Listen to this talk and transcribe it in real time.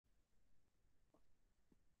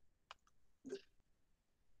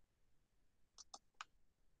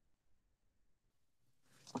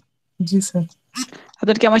জি sir.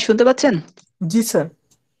 আপনারা কি আমার শুনতে পাচ্ছেন? জি স্যার।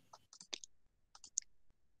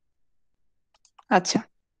 আচ্ছা,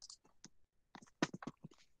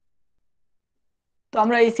 তো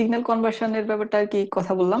আমরা এই সিগন্যাল কনভার্সনের ব্যাপারটা আর কি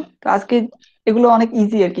কথা বললাম। তো আজকে এগুলো অনেক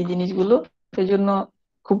ইজি আর কি জিনিসগুলো, সেই জন্য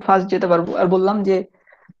খুব ফাস্ট যেতে পারবো। আর বললাম যে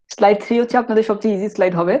স্লাইড 3 হচ্ছে আপনাদের সবচেয়ে ইজি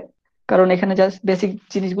স্লাইড হবে, কারণ এখানে জাস্ট বেসিক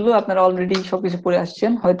জিনিসগুলো আপনারা অলরেডি সবকিছু পড়ে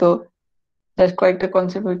আসছেন, হয়তো জাস্ট কয়েকটা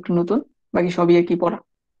কনসেপ্ট একটু নতুন, বাকি সবই একই পড়া।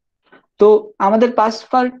 তো আমাদের ফার্স্ট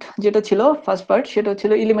পার্ট সেটা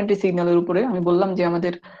ছিল এলিমেন্টারি সিগন্যালের উপরে। আমি বললাম যে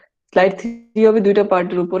আমাদের স্লাইড 3 হবে দুইটা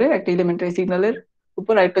পার্টের উপরে, একটা এলিমেন্টারি সিগন্যালের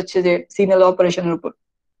উপর আর একটা হচ্ছে যে সিগন্যাল অপারেশনের উপর।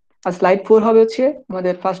 আর স্লাইড 4 হবে হচ্ছে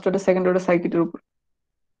আমাদের ফার্স্ট অর্ডার সেকেন্ড অর্ডার সার্কিটের উপর।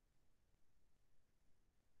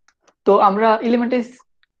 তো আমরা এলিমেন্টারি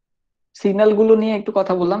সিগন্যাল গুলো নিয়ে একটু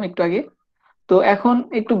কথা বললাম একটু আগে। তো এখন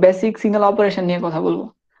একটু বেসিক সিগন্যাল অপারেশন নিয়ে কথা বলবো,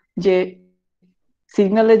 যে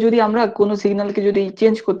সিগন্যালে যদি আমরা কোনো সিগন্যালকে যদি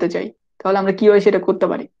চেঞ্জ করতে চাই, তাহলে আমরা কিভাবে সেটা করতে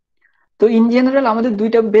পারি। তো ইন জেনারেল আমাদের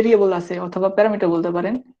দুইটা ভেরিয়েবল আছে অথবা প্যারামিটার বলতে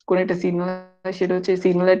পারেন কোন একটা সিগন্যাল, সেটা হচ্ছে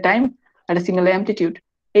সিগন্যালের টাইম আর সিগন্যালের অ্যামপ্লিটিউড।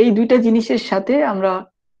 এই দুইটা জিনিসের সাথে আমরা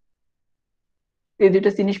এই দুইটা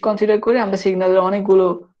জিনিস কনসিডার করে আমরা সিগন্যালের অনেকগুলো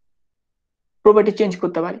প্রপার্টি চেঞ্জ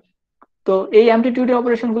করতে পারি। তো এই অ্যামপ্লিটিউড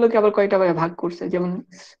অপারেশন গুলোকে আবার কয়েকটা ভাগে ভাগ করছে, যেমন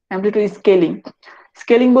অ্যামপ্লিটিউড স্কেলিং।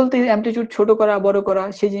 স্কেলিং বলতে অ্যামপ্লিটিউড ছোট করা বড় করা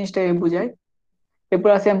সেই জিনিসটাকে বোঝায়। এরপর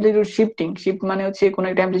আছে অ্যামপ্লিটিউড শিফটিং। শিফট মানে হচ্ছে কোনো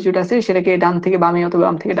একটা অ্যামপ্লিটিউড আছে সেটাকে ডান থেকে বামে অথবা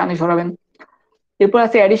বাম থেকে ডানে সরাবেন। এরপর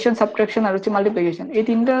আছে অ্যাডিশন সাবট্রাকশন আর হচ্ছে মাল্টিপ্লিকেশন। এই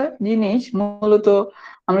তিনটা জিনিস মূলত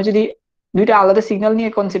আমরা যদি দুইটা আলাদা সিগন্যাল নিয়ে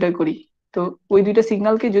কনসিডার করি, তো ওই দুইটা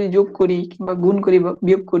সিগন্যালকে যদি যোগ করি কিংবা গুণ করি বা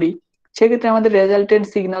বিয়োগ করি, সেক্ষেত্রে আমাদের রেজাল্টেন্ট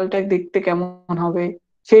সিগন্যালটা দেখতে কেমন হবে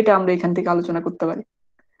সেটা আমরা এখান থেকে আলোচনা করতে পারি।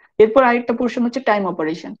 এরপর আরেকটা পোর্শন হচ্ছে টাইম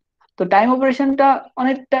অপারেশন। তো টাইম অপারেশনটা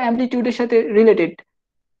অনেকটা অ্যামপ্লিটিউডের সাথে রিলেটেড,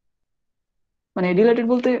 মানে রিলেটেড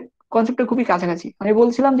বলতে কনসেপ্টটা খুবই কাছাকাছি। আমি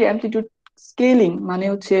বলছিলাম যে অ্যামপ্লিটিউড স্কেলিং মানে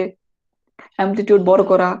হচ্ছে অ্যামপ্লিটিউড বড়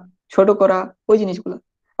করা ছোট করা ওই জিনিসগুলো।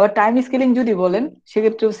 আবার টাইম স্কেলিং যদি বলেন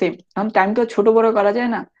সেক্ষেত্রেও সেম, কারণ টাইম তো ছোট বড় করা যায়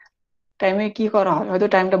না। টাইমে কি করা হয়, হয়তো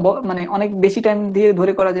টাইমটা মানে অনেক বেশি টাইম দিয়ে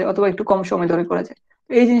ধরে করা যায় অথবা একটু কম সময় ধরে করা যায়।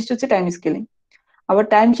 তো এই জিনিসটা হচ্ছে টাইম স্কেলিং। আবার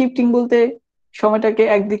টাইম শিফটিং বলতে সময়টাকে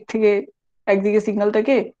একদিকে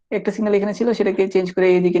সিগন্যালটাকে, একটা সিগন্যাল এখানে ছিল সেটাকে চেঞ্জ করে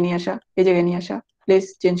এইদিকে নিয়ে আসা, এই জায়গায় নিয়ে আসা, প্লেস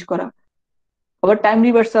চেঞ্জ করা। আবার টাইম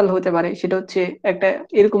রিভার্সাল হতে পারে, সেটা হচ্ছে একটা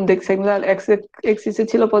এরকম দেখ সিগন্যাল এক্স এক্সিসে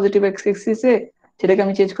ছিল, পজিটিভ এক্স এক্সিসে, সেটাকে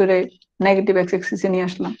আমি চেঞ্জ করে নেগেটিভ এক্স এক্সিসে নিয়ে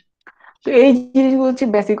আসলাম। তো এই জিনিসগুলো হচ্ছে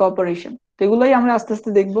বেসিক অপারেশন। তো এগুলোই আমরা আস্তে আস্তে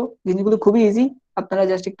দেখবো, জিনিসগুলো খুবই ইজি, আপনারা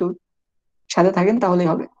জাস্ট একটু সাথে থাকেন তাহলেই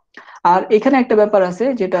হবে। আর এখানে একটা ব্যাপার আছে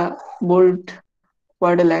যেটা বোল্ড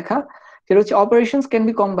ওয়ার্ডে লেখা, সেটা হচ্ছে operations can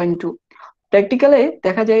be combined two. প্র্যাকটিক্যালে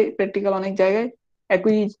দেখা যায়, প্র্যাকটিক্যাল অনেক জায়গায়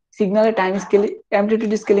একই সিগন্যালের টাইম স্কেল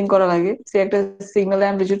অ্যামপ্লিটিউড স্কেলিং করা লাগে। সে একটা সিগন্যালের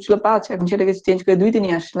অ্যামপ্লিটিউড ছিল 5, এখন সেটাকে চেঞ্জ করে 2-তে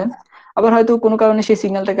নিয়ে আসলেন। আবার হয়তো কোনো কারণে সেই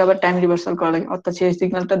সিগন্যালটাকে আবার টাইম রিভার্সাল করা লাগে, অর্থাৎ সেই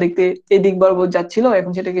সিগন্যালটা দেখতে এদিক বরাবর যাচ্ছিল,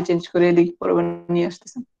 এখন সেটাকে চেঞ্জ করে এদিক বরাবর নিয়ে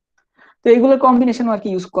আসতেছেন। তো এইগুলোর কম্বিনেশন আর কি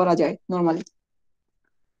ইউজ করা যায় নর্মালি।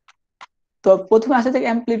 তো প্রথমে আসা যায়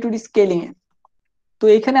অ্যামপ্লিটিউড স্কেলিং এ। তো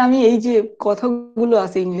এখানে আমি এই যে কথাগুলো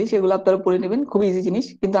আছে ইংলিশ, এগুলো আপনারা পড়ে নেবেন, খুবই ইজি জিনিস,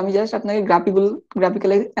 কিন্তু আমি জাস্ট আপনাকে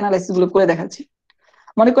গ্রাফিক্যাল অ্যানালাইসিস গুলো করে দেখাচ্ছি।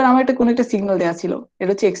 মনে করেন আমার একটা কোন একটা সিগন্যাল দেওয়া ছিল, এটা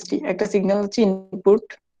হচ্ছে এক্সটি, একটা সিগন্যাল হচ্ছে ইনপুট,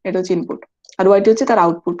 এটা হচ্ছে ইনপুট, আর ওয়াইটি হচ্ছে তার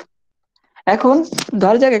আউটপুট। এখন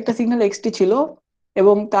ধরা যাক একটা সিগন্যাল এক্সটি ছিল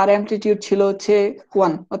এবং তার অ্যামপ্লিটিউড ছিল হচ্ছে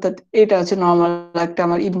 1, অর্থাৎ এটা হচ্ছে নর্মাল একটা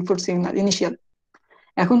আমার ইনপুট সিগন্যাল ইনিশিয়াল।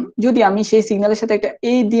 এখন যদি আমি সেই সিগন্যালের সাথে একটা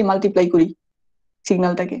এ দিয়ে মাল্টিপ্লাই করি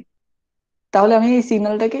সিগন্যালটাকে, তাহলে আমি এই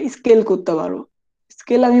সিগন্যালটাকে স্কেল করতে পারবো।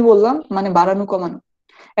 স্কেল আমি বললাম মানে বাড়ানো কমানো।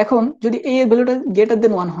 এখন যদি এই এর ভ্যালুটা গ্রেটার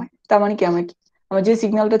দেন 1 হয়, তার মানে কি আমার আমার যে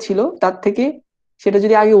সিগন্যালটা ছিল তার থেকে সেটা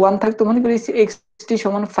যদি আগে 1 থাকতো, মনে করি এক্স টি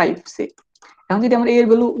সমান 5 সে, এখন যদি আমার এর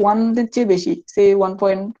ভ্যালু 1 এর চেয়ে বেশি, সে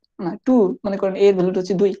 1. না 2, মনে করেন এর ভ্যালুটা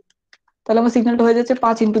হচ্ছে 2, তাহলে আমার সিগন্যালটা হয়ে যাচ্ছে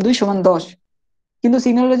 5 × 2 = 10। কিন্তু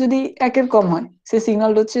সিগন্যালটা যদি 1-এর কম হয়, সে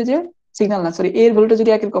সিগন্যালটা হচ্ছে যে সিগন্যাল না সরি এর ভ্যালুটা যদি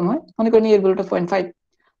 1-এর কম হয়, মনে করেন এর ভ্যালুটা 0.5,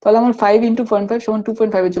 তাহলে আমার 5 × 0.5 =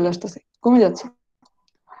 2.5 চলে আসতেছে, কমে যাচ্ছে।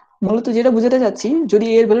 মূলত যেটা বুঝাতে চাচ্ছি, যদি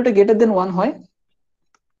এর ভ্যালুটা গ্রেটার দেন 1 হয়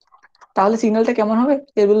তাহলে সিগন্যালটা কেমন হবে,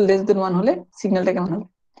 এর ভ্যালু লেস দেন 1 হলে সিগন্যালটা কেমন হবে।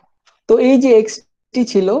 তো এই যে এক্স টি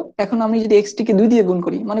ছিল, এখন আমি যদি এক্স টি কে 2 দিয়ে গুণ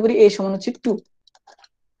করি, মনে করি এ সমান হচ্ছে 2,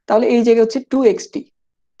 তাহলে এই জায়গায় হচ্ছে 2xt।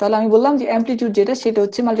 তাহলে আমি বললাম যে অ্যামপ্লিটিউড যেটা সেটা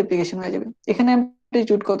হচ্ছে মাল্টিপ্লিকেশন হয়ে যাবে। এখানে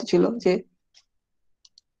অ্যামপ্লিটিউড কত ছিল, যে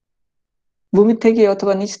ভূমির থেকে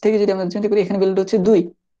অথবা নিচ থেকে যদি আমরা চিন্তা করি, এখানে ভ্যালুটা হচ্ছে 2,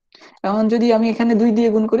 এখন যদি আমি এখানে 2 দিয়ে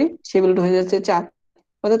গুণ করি সেই ভ্যালুটা হয়ে যাচ্ছে 4।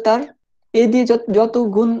 অর্থাৎ তার এ দিয়ে যত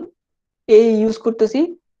গুণ এ ইউজ করতেছি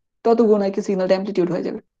তত গুণ আর কি সিগন্যালটা অ্যামপ্লিটিউড হয়ে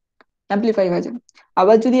যাবে, অ্যাম্পলিফাই হয়ে যাবে।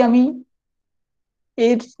 আবার যদি আমি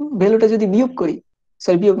এর ভ্যালুটা যদি বিয়োগ করি,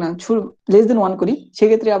 সরি বিয়োগ না, লেস দেন 1 করি,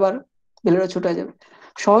 সেক্ষেত্রে আবার ভ্যালুটা ছোট হয়ে যাবে।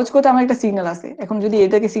 সহজ কথা, আমার একটা সিগন্যাল আছে, এখন যদি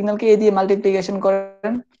এটাকে সিগন্যালকে এ দিয়ে মাল্টিপ্লিকেশন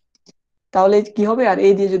করেন তাহলে কি হবে, আর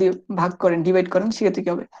এই দিয়ে যদি ভাগ করেন ডিভাইড করেন সেক্ষেত্রে কি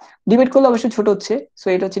হবে, ডিভাইড করলে অবশ্যই ছোট হচ্ছে, সো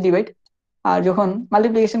এটা হচ্ছে ডিভাইড, আর যখন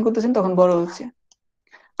মাল্টিপ্লিকেশন করতেছেন তখন বড় হচ্ছে।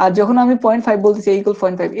 আর যখন আমি 0.5 বলতেছি ইকুয়াল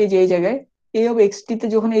 0.5, এই যে এই জায়গায় এই হবে এক্সটি তে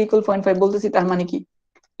যখন ইকুয়াল 0.5 বলতেছি, তার মানে কি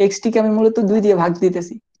এক্সটি কে আমি মূলত 2 দিয়ে ভাগ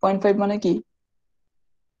দিতেছি, 0.5 মানে কি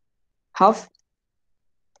হাফ।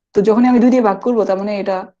 তো যখন আমি 2 দিয়ে ভাগ করবো তার মানে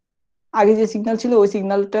এটা আগে যে সিগন্যাল ছিল ওই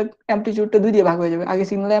সিগন্যালটা অ্যামপ্লিটিউডটা 2 দিয়ে ভাগ হয়ে যাবে, আগে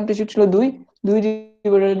সিগন্যাল অ্যামপ্লিটিউড ছিল 2, 2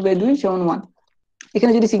 ডিভাইডেড বাই 2 সমান 1।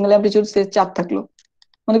 এখানে যদি সিগন্যাল অ্যামপ্লিটিউড 4 থাকলো,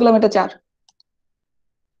 মনে করলাম এটা 4,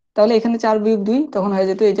 তাহলে এখানে 4 বিয়োগ 2 তখন হয়ে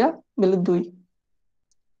যেত এটা ভ্যালু 2।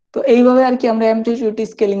 তো এইভাবে আর কি আমরা অ্যামপ্লিটিউড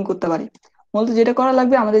স্কেলিং করতে পারি। মূলত যেটা করা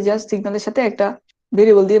লাগবে আমাদের জাস্ট সিগন্যালের সাথে একটা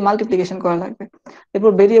ভেরিয়েবল দিয়ে মাল্টিপ্লিকেশন করা লাগবে,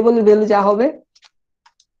 এরপর ভেরিয়েবলের ভ্যালু যা হবে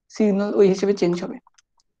সিগন্যাল ওই হিসেবে চেঞ্জ হবে।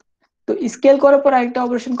 তো স্কেল করার পর আরেকটা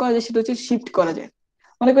অপারেশন করা যায়, সেটা হচ্ছে শিফট করা যায়।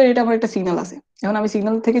 মনে করি এটা আমার একটা সিগন্যাল আছে, এখন আমি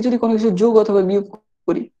সিগন্যাল থেকে যদি কোনো কিছু যোগ অথবা বিয়োগ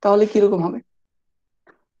করি তাহলে কিরকম হবে।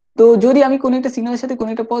 তো যদি আমি কোনো একটা সিগন্যালের সাথে কোনো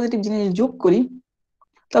একটা পজিটিভ জিনিস যোগ করি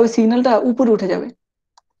তবে সিগন্যালটা উপরে উঠে যাবে।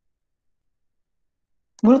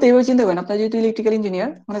 মূলত এইভাবে চিন্তা করেন, আপনার যেহেতু ইলেকট্রিক্যাল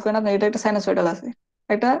ইঞ্জিনিয়ার, মনে করেন আপনার এটা একটা সাইনোসয়েডাল আছে,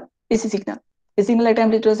 একটা এসি সিগন্যাল, এই সিগন্যাল একটা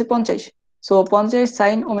অ্যামপ্লিটিউড আছে 50, সো 50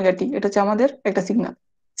 সাইন ওমেগা টি, এটা হচ্ছে আমাদের একটা সিগন্যাল।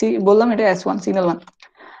 বললাম এটা S1 সিগন্যাল 1।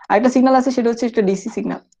 আরেকটা সিগন্যাল আছে সেটা হচ্ছে একটা ডিসি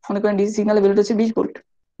সিগন্যাল, মনে করেন ডিসি সিগন্যালের ভ্যালুটা হচ্ছে 20 ভোল্ট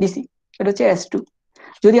ডিসি, এটা হচ্ছে S2।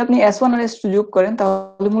 যদি আপনি S1 আর S2 যোগ করেন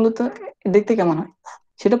তাহলে মূলত দেখতে কেমন হয়,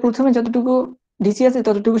 সেটা প্রথমে যতটুকু ডিসি আছে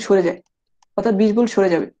ততটুকু সরে যায়, অর্থাৎ 20 ভোল্ট সরে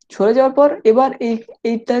যাবে। সরে যাওয়ার পর এবার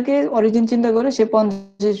এইটাকে অরিজিন চিন্তা করে সে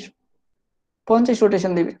 50 50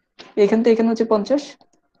 রোটেশন দিবে, এখান থেকে এখানে হচ্ছে 50,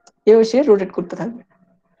 এভাবে সে রোটেট করতে থাকবে।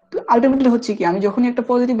 তো আলটিমেটলি হচ্ছে কি, আমি যখনই একটা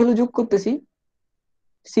পজিটিভ ভ্যালু যোগ করতেছি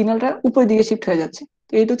সিগন্যালটা উপরের দিকে শিফট হয়ে যাচ্ছে,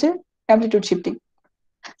 তো এইটা হচ্ছে অ্যামপ্লিটিউড শিফটিং।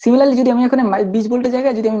 সিমিলারলি যদি আমি এখানে 20 ভোল্টের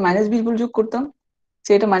জায়গায় যদি আমি -20 ভোল্ট যোগ করতাম,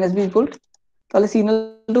 সেটা -20 ভোল্ট, তাহলে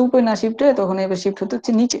সিগন্যালটা উপরে না শিফট হয়ে তখন এবার শিফট হতে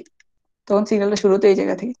হচ্ছে নিচে, তখন সিগন্যালটা শুরু হতো এই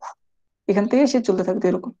জায়গা থেকে, এখান থেকে সে চলতে থাকতো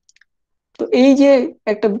এরকম। তো এই যে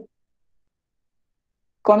একটা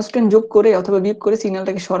কনস্ট্যান্ট যোগ করে অথবা বিয়োগ করে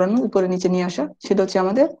সিগন্যালটাকে সরানো উপরে নিচে নিয়ে আসা, সেটা হচ্ছে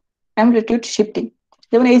আমাদের অ্যামপ্লিটিউড শিফটিং।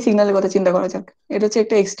 যেমন এই সিগন্যালের কথা চিন্তা করা যাক, এটা হচ্ছে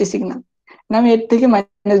একটা এক্সটি সিগন্যাল, আমি এর থেকে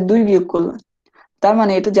 -2 বিয়োগ করলাম, তার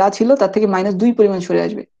মানে এটা যা ছিল তার থেকে -2 পরিমাণ সরে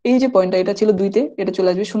আসবে। এই যে পয়েন্টটা এটা ছিল 2 তে, এটা চলে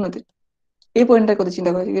আসবে 0-তে। এই পয়েন্টটার কথা চিন্তা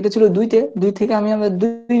করা যাক, এটা ছিল 2-তে, 2 থেকে আমি আবার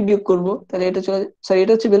 2 বিয়োগ করবো, তাহলে এটা চলে, সরি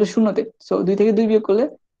এটা হচ্ছে ভ্যালু 0-তে, সো 2 থেকে 2 বিয়োগ করলে,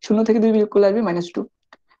 0 থেকে 2 বিয়োগ করলে আসবে -2।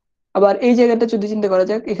 আবার এই জায়গাটা যদি চিন্তা করা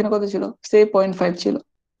যাক, এখানে কত ছিল, সে 0.5 ছিল,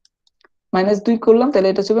 -2 করলাম তাহলে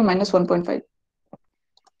এটা হচ্ছে -1.5।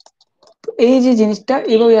 তো এই যে জিনিসটা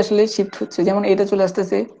এইভাবে আসলে শিফট হচ্ছে, যেমন এটা চলে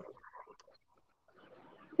আসতেছে,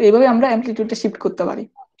 এইভাবে আমরা অ্যামপ্লিটিউডটা শিফট করতে পারি।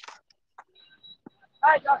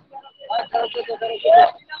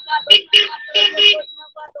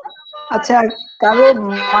 আচ্ছা, কারো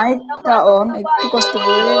মাইকটা অন, একটু কষ্ট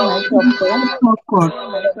করে মাইকটা অফ করেন।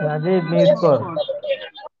 রাজীব মিউট কর।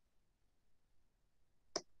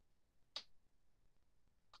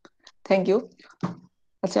 Thank you.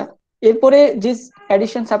 আচ্ছা, এরপরে যে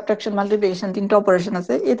অ্যাডিশন সাবট্রাকশন মাল্টিপ্লিকেশন তিনটা অপারেশন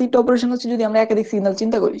আছে, এই তিনটা অপারেশন হচ্ছে যদি আমরা একাধিক সিগন্যাল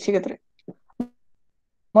চিন্তা করি সেক্ষেত্রে,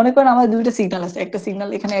 মনে করেন আমাদের দুইটা সিগন্যাল আছে, একটা সিগন্যাল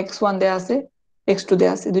এখানে x1 দেয়া আছে, x2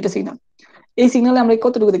 দেয়া আছে, দুইটা সিগন্যাল। এই সিগন্যালে আমরা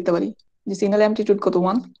কতটুকু দেখতে পারি, যে সিগন্যাল অ্যামপ্লিটিউড কত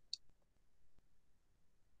 1,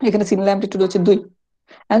 এখানে সিগন্যাল অ্যামপ্লিটিউড হচ্ছে 2।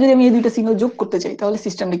 এখন যদি আমি এই দুইটা সিগন্যাল যোগ করতে চাই তাহলে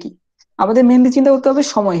সিস্টেমটা কি, আমাদের মেনলি চিন্তা করতে হবে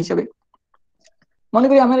সময় হিসাবে। মনে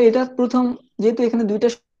করি আমার এটা প্রথম, যেহেতু এখানে দুইটা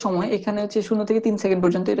সময়, এখানে হচ্ছে 0 থেকে 3 সেকেন্ড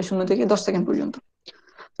পর্যন্ত, এটা 0 থেকে 10 সেকেন্ড পর্যন্ত।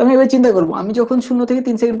 তো আমি এবার চিন্তা করবো, আমি যখন 0 থেকে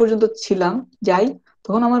 3 সেকেন্ড পর্যন্ত ছিলাম যাই,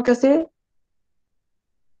 তখন আমার কাছে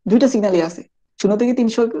দুইটা সিগন্যালই আছে। 0 থেকে 3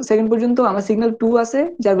 সেকেন্ড পর্যন্ত আমার সিগন্যাল 2 আছে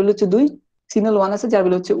যার ভ্যালু হচ্ছে 2, সিগন্যাল 1 আছে যার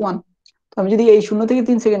ভ্যালু হচ্ছে 1। তো আমি যদি এই 0 থেকে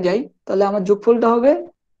 3 সেকেন্ড যাই তাহলে আমার যোগফলটা হবে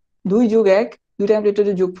 2 + 1, দুইটা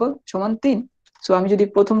অ্যামপ্লিটিউডের যোগফল সমান 3। সো আমি যদি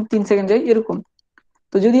প্রথম 3 সেকেন্ড যাই এরকম,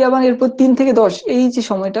 তো যদি আবার এরপর 3 থেকে 10 এই যে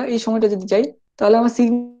সময়টা, এই সময়টা যদি যাই, তাহলে আমার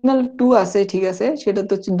সিগন্যাল 2 আছে ঠিক আছে, সেটা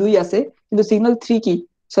তো হচ্ছে 2 আছে, কিন্তু সিগন্যাল 3 কি,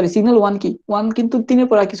 সরি সিগন্যাল 1 কি, 1 কিন্তু 3-এর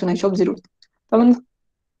পর আর কিছু নাই, সব জিরো। তখন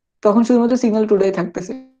তখন শুধুমাত্র সিগন্যাল 2টাই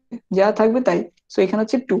থাকতেছে, যা থাকবে তাই। সো এখানে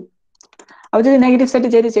হচ্ছে 2। আবার যদি নেগেটিভ সাইডে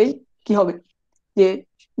যেতে চাই কি হবে, যে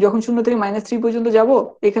যখন 0 থেকে -3 পর্যন্ত যাব,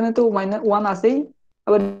 এখানে তো -1 আছেই,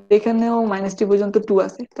 আবার এখানেও -3 পর্যন্ত 2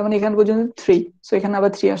 আছে, তার মানে এখানে পর্যন্ত 3, সো এখানে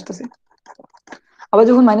আবার 3 আসতেছে। আবার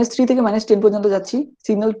যখন -3 থেকে -10 পর্যন্ত যাচ্ছি,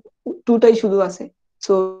 সিগন্যাল 2টাই শুধু আছে,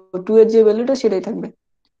 সো 2 এর যে ভ্যালুটা সেটাই থাকবে।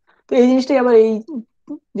 তো এই জিনিসটাই আবার এই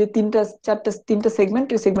যে তিনটা সেগমেন্ট,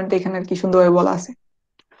 এই সেগমেন্টটা এখানে আর কি সুন্দরভাবে বলা আছে।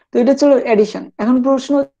 তো এটা হচ্ছে এডিশন। এখন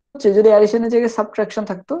প্রশ্ন হচ্ছে যদি অ্যাডিশনের জায়গায় সাবট্রাকশন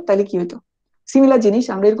থাকতো তাহলে কি হতো? সিমিলার জিনিস,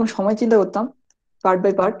 আমরা এরকম সময় চিন্তা করতাম, পার্ট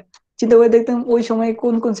বাই পার্ট চিন্তা করে দেখতাম ওই সময়ে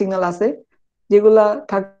কোন কোন সিগন্যাল আছে, যেগুলা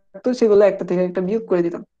থাকতো সেগুলো একটা থেকে একটা বিয়োগ করে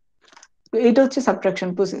দিতাম। তো এইটা হচ্ছে সাবট্রাকশন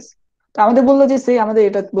প্রসেস। তো আমাদের বললো যে সে আমাদের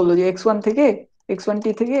এটা বললো যে x1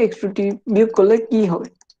 টি থেকে x2 টি বিয়োগ করলে কি হবে।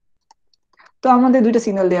 তো আমাদের দুইটা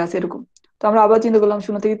সিগন্যাল দেওয়া আছে এরকম। তো আমরা আবার চিন্তা করলাম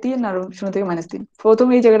 0 থেকে 3 আর 0 থেকে -3।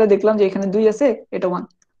 প্রথমে এই জায়গাটা দেখলাম যে এখানে 2 আছে, এটা 1।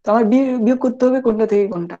 তো আমার বিয়োগ করতে হবে কোনটা থেকে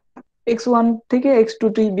কোনটা, x1 থেকে x2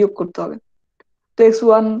 টি বিয়োগ করতে হবে। তো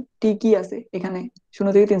x1 টি কি আছে এখানে, 0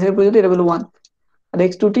 থেকে 3 সেকেন্ড পর্যন্ত, এটা হলো 1। আর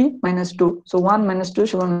x2 টি -2, সো 1 - 2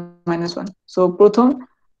 = -1। সো প্রথম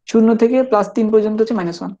 0 থেকে +3 পর্যন্ত হচ্ছে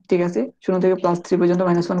 -1, ঠিক আছে, 0 থেকে +3 পর্যন্ত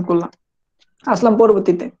 -1 করলাম। আসলাম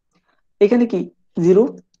পরবর্তীতে, এখানে কি 0,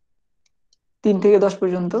 3 থেকে 10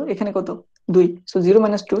 পর্যন্ত, এখানে কত 2, সো 0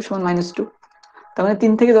 - 2 = -2। তার মানে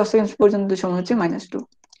 3 থেকে 10 সেকেন্ড পর্যন্ত সময় হচ্ছে -2।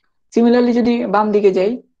 সিমিলারলি যদি বাম দিকে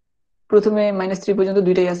যাই, প্রথমে -3 পর্যন্ত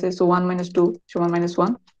দুইটাই আছে, সো 1 - 2 =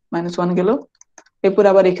 -1, -1 গেল। এরপর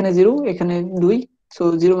আবার এখানে 0, এখানে 2, সো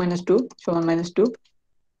 0 - 2 = -2,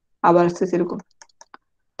 আবার আসছে এরকম।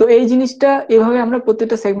 তো এই জিনিসটা এভাবে আমরা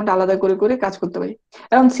প্রত্যেকটা সেগমেন্ট আলাদা করে করে কাজ করতে পারি।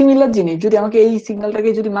 এখন সিমিলার জিনিস যদি আমাকে এই সিগন্যালটাকে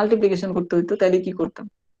যদি মাল্টিপ্লিকেশন করতে হতো তাহলে কি করতাম?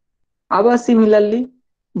 আবার সিমিলারলি,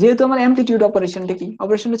 যেহেতু আমার অ্যামপ্লিটিউড অপারেশনটা কি,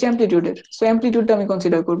 অপারেশন হচ্ছে অ্যামপ্লিটিউডের, সো অ্যামপ্লিটিউডটা আমি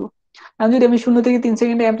কনসিডার করবো। এখন যদি আমি 0 থেকে 3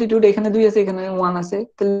 সেকেন্ডে অ্যামপ্লিটিউড, এখানে 2 আছে এখানে 1 আছে,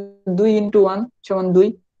 তাহলে 2 × 1 = 2।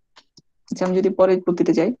 আচ্ছা আমি যদি পরের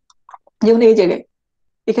পদ্ধতিতে যাই, যেমন এই জায়গায়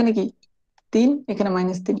এখানে কি 3, এখানে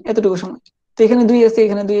 -3, এতটুকু সময়। তো এখানে 2 আছে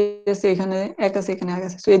এখানে 2 আছে, এখানে 1 আছে এখানে 1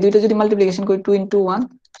 আছে, তো এই দুইটা যদি মাল্টিপ্লিকেশন করি, 2 × 1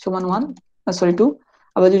 = 1, সরি 2।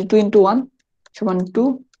 আবার যদি 2 × 1 = 2,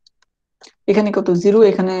 এখানে কত 0,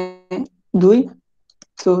 এখানে 2,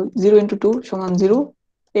 সো 0 × 2 = 0,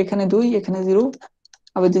 এখানে 2 এখানে 0।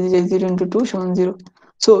 আবার যদি যাই 0 × 2 = 0।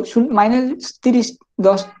 সো -30,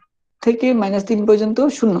 10 থেকে -3 পর্যন্ত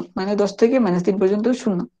 0, -10 থেকে -3 পর্যন্ত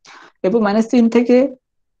 0। এরপর -3 থেকে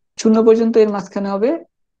 0 পর্যন্ত এর মাঝখানে হবে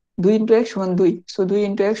 2 × 1 = 2, সো 2 ×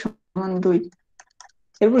 1 = 2।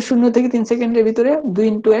 এরপর 0 থেকে 3 সেকেন্ডের ভিতরে 2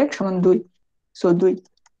 × 1 = 2, সো 2।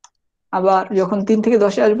 আবার যখন 3 থেকে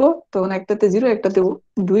 10-এ আসবো তখন একটাতে 0 একটাতে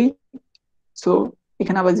 2, সো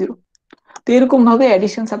এখানে আবার 0। তো এরকম ভাবে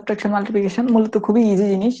অ্যাডিশন, সাবট্রাকশন, মাল্টিপ্লিকেশন মূলত খুবই ইজি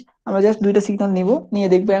জিনিস। আমরা জাস্ট দুইটা সিগন্যাল নিব, নিয়ে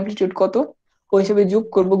দেখবো অ্যামপ্লিটিউড কত, ওই হিসেবে যোগ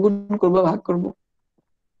করব, গুণ করব, ভাগ করব।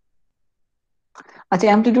 আচ্ছা,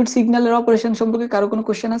 অ্যামপ্লিটিউড সিগন্যালের অপারেশন সম্পর্কে কারো কোনো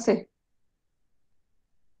কোশ্চেন আছে?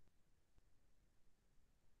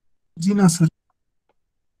 জি না স্যার।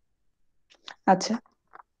 আচ্ছা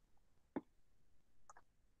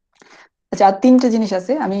আচ্ছা, আর তিনটা জিনিস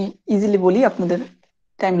আছে, আমি ইজিলি বলি, আপনাদের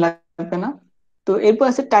টাইম লাগবে না। তো এরপর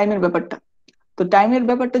আছে টাইমের ব্যাপারটা। তো টাইমের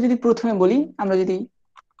ব্যাপারটা যদি প্রথমে বলি, আমরা যদি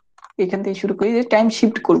এখান থেকে শুরু করি যে টাইম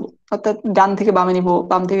শিফট করব, অর্থাৎ ডান থেকে বামে নিব,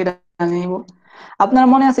 বাম থেকে ডানে নিব। আপনার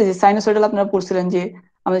মনে আছে যে সাইনোসয়েডাল আপনারা পড়ছিলেন যে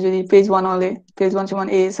আমরা যদি ফেজ 1 হলে phase 1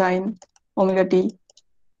 = a sin ω t,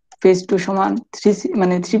 phase 2 = 3,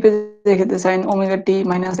 মানে 3 পেজের ক্ষেত্রে sin ω t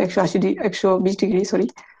 -180 120 degree, sorry,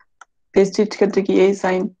 phase 3 ক্ষেত্রে কি a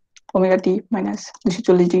sin ω t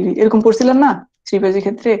 -240 ডিগ্রি, এরকম পড়ছিলেন না 3 পেজের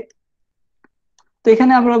ক্ষেত্রে? তো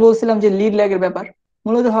এখানে আমরা বলছিলাম যে লিড ল্যাগের ব্যাপার।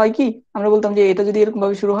 মূলত হয় কি, আমরা বলতাম যে এটা যদি এরকম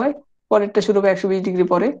ভাবে শুরু হয়, পরেরটা শুরু হবে 120 ডিগ্রি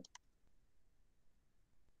পরে,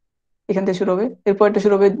 এখান থেকে শুরু হবে, এরপরটা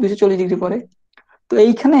শুরু হবে 240 ডিগ্রি পরে। তো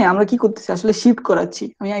এইখানে আমরা কি করতেছি, আসলে শিফট করাচ্ছি।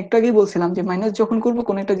 আমি একটু আগেই বলছিলাম যে মাইনাস যখন করবো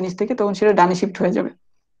কোন একটা জিনিস থেকে, তখন সেটা ডানে শিফট হয়ে যাবে।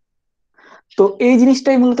 তো এই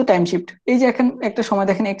জিনিসটাই মূলত টাইম শিফট। এই যে এখন একটা সময়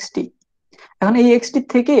দেখেন এক্সটি, এখন এই এক্সটি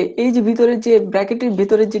থেকে এই যে ভিতরে যে ব্র্যাকেটের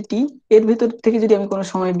ভিতরে যে টি, এর ভিতর থেকে যদি আমি কোনো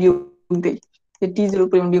সময় বিয়োগ দিই, যে টি 0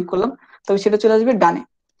 পরিমাণ বিয়োগ করলাম, তবে সেটা চলে আসবে ডানে।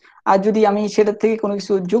 আর যদি আমি সেটার থেকে কোনো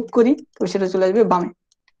কিছু যোগ করি, তবে সেটা চলে আসবে বামে।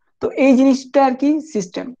 তো এই জিনিসটা আর কি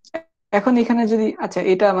সিস্টেম। এখন এখানে যদি, আচ্ছা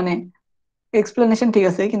এটা মানে এক্সপ্লেনেশন ঠিক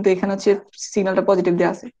আছে, কিন্তু এখানে হচ্ছে সিগন্যালটা পজিটিভ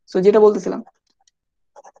দেওয়া আছে, তো যেটা বলতেছিলাম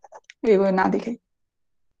এইভাবে না দেখে,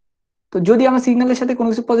 তো যদি আমার সিগন্যালের সাথে কোনো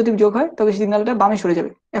কিছু পজিটিভ যোগ হয় তবে সিগন্যালটা বামে সরে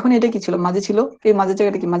যাবে। এখন এটা কি ছিল, মাঝে ছিল, এই মাঝের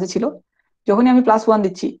জায়গাটা কি মাঝে ছিল, যখনই আমি +1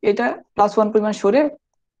 দিচ্ছি এটা +1 পরিমাণ সরে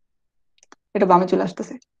এটা বামে চলে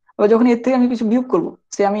আসতেছে। আবার যখন এর থেকে আমি কিছু বিয়োগ করবো,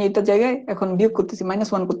 সে আমি এটার জায়গায় এখন বিয়োগ করতেছি,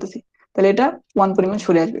 -1 করতেছি, তাহলে এটা 1 পরিমাণ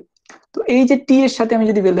সরে আসবে। তো এই যে টি এর সাথে আমি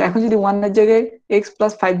যদি বলবো, এখন যদি 1 এর জায়গায় x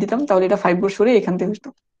 + 5 দিতাম, তাহলে এটা 5 বছরে এখান থেকে হতো,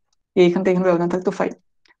 এইখান থেকে এখানে ব্যবধান থাকতো 5।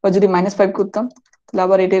 বা যদি -5 করতাম, তাহলে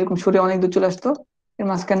আবার এটা এরকম সরে অনেক দূর চলে আসতো, এর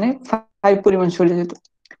মাঝখানে 5 পরিমাণ সরে যেত।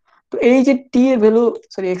 তো এই যে টি এর ভ্যালু,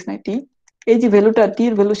 সরি এক্স নাই টি, এই যে ভ্যালুটা টি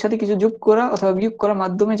এর ভ্যালুর সাথে কিছু যোগ করা অথবা বিয়োগ করার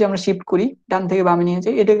মাধ্যমে যে আমরা শিফট করি, ডান থেকে বামে নিয়ে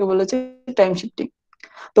যাই, এটাকে বলা হচ্ছে টাইম শিফটিং।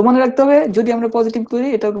 তো মনে রাখতে হবে, যদি আমরা পজিটিভ করি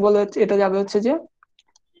এটাকে বলা হচ্ছে, এটা যাবে হচ্ছে যে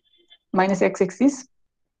 -x এক্সিস,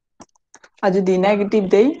 আর যদি নেগেটিভ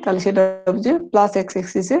দেই তাহলে সেটা হচ্ছে প্লাস এক্স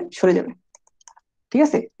এক্সিসে সরে যাবে। ঠিক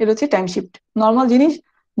আছে, এটা হচ্ছে টাইম শিফট, নর্মাল জিনিস।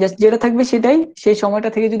 জাস্ট যেটা থাকবে সেটাই, সেই সময়টা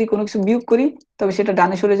থেকে যদি কোনো কিছু বিয়োগ করি তবে সেটা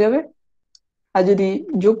ডানে সরে যাবে, আর যদি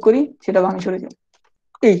যোগ করি সেটা বামে সরে যাবে।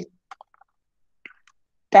 এই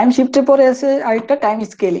টাইম শিফটের পরে আছে আরেকটা টাইম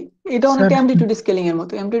স্কেলিং। এটা স্যার অনেকটা অ্যামপ্লিটিউড স্কেলিং এর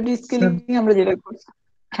মতো। অ্যামপ্লিটিউড স্কেলিং স্যার আমরা যেটা করছি।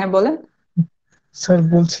 হ্যাঁ বলেন। স্যার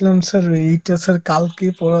বলছিলাম স্যার এইটা স্যার কালকে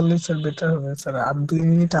পড়ালে স্যার বেটার হবে স্যার, আর 2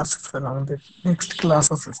 মিনিট আছে স্যার, আমাদের নেক্সট ক্লাস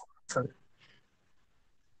আছে স্যার।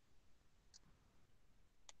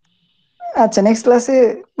 আচ্ছা, নেক্সট ক্লাসে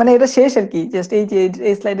মানে এটা শেষ আর কি, জাস্ট এই যে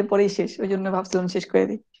এই স্লাইডের পরেই শেষ, ওই জন্য ভাবছিলাম শেষ করে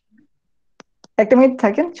দিই। 1 মিনিট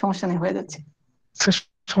থাকেন, সমস্যা নেই, হয়ে যাচ্ছে। স্যার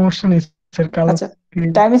সমস্যা নেই স্যার, আচ্ছা,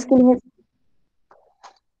 কালকে। টাইম স্কেলিং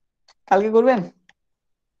কালকে করবেন?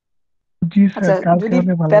 জি আচ্ছা, স্যার, কালকে যদি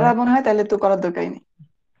হলে ভালো প্যারা হয়। মনে হয় তাহলে তো করার দরকারই নেই।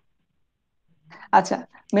 আচ্ছা,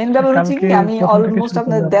 মেন ব্যাপার হচ্ছে কি, কালকে আমি প্রথম থেকে অলমোস্ট শুরু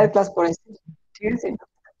আপনার করলে হবে। 1.5 ক্লাস পড়াইছি। ঠিক আছে,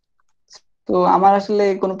 তো আমার আসলে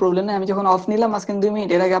কোনো প্রবলেম নেই। আমি যখন অফ নিলাম মাঝখানে 2 মিনিট,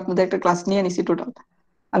 এর আগে আপনাদের একটা ক্লাস নিয়ে নিছি টোটাল।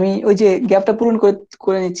 আমি ওই যে গ্যাপটা পূরণ করে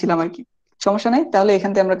করে নিচ্ছিলাম আর কি। সমস্যা নাই, তাহলে এখান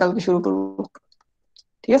থেকে আমরা কালকে শুরু করবো।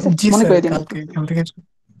 ঠিক আছে, জি মনে স্যার, করে দিন একটু। কালকে এখান থেকে।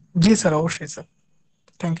 জি স্যার, অবশ্যই স্যার।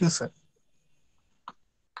 Thank you sir.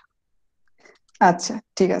 আচ্ছা,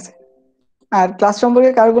 ঠিক আছে। আর ক্লাস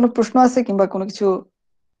সম্পর্কে কারো কোনো প্রশ্ন আছে কিংবা কোনো কিছু,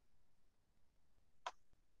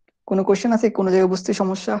 কোনো কোশ্চেন আছে, কোনো জায়গায় বুঝতে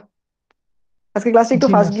সমস্যা? আজকে ক্লাসে একটু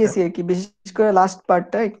জি না ফাস্ট স্যার। গিয়েছি আর কি, বিশেষ করে লাস্ট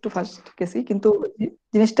পার্টটা একটু ফাস্ট গেছি, কিন্তু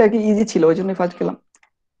জিনিসটা আর কি ইজি ছিল, ওই জন্যই ফাস্ট গেলাম।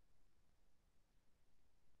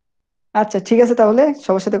 আচ্ছা, ঠিক আছে, তাহলে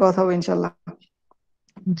সবার সাথে কথা হবে ইনশাল্লাহ।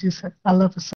 জি স্যার, আল্লাহ হাফেজ।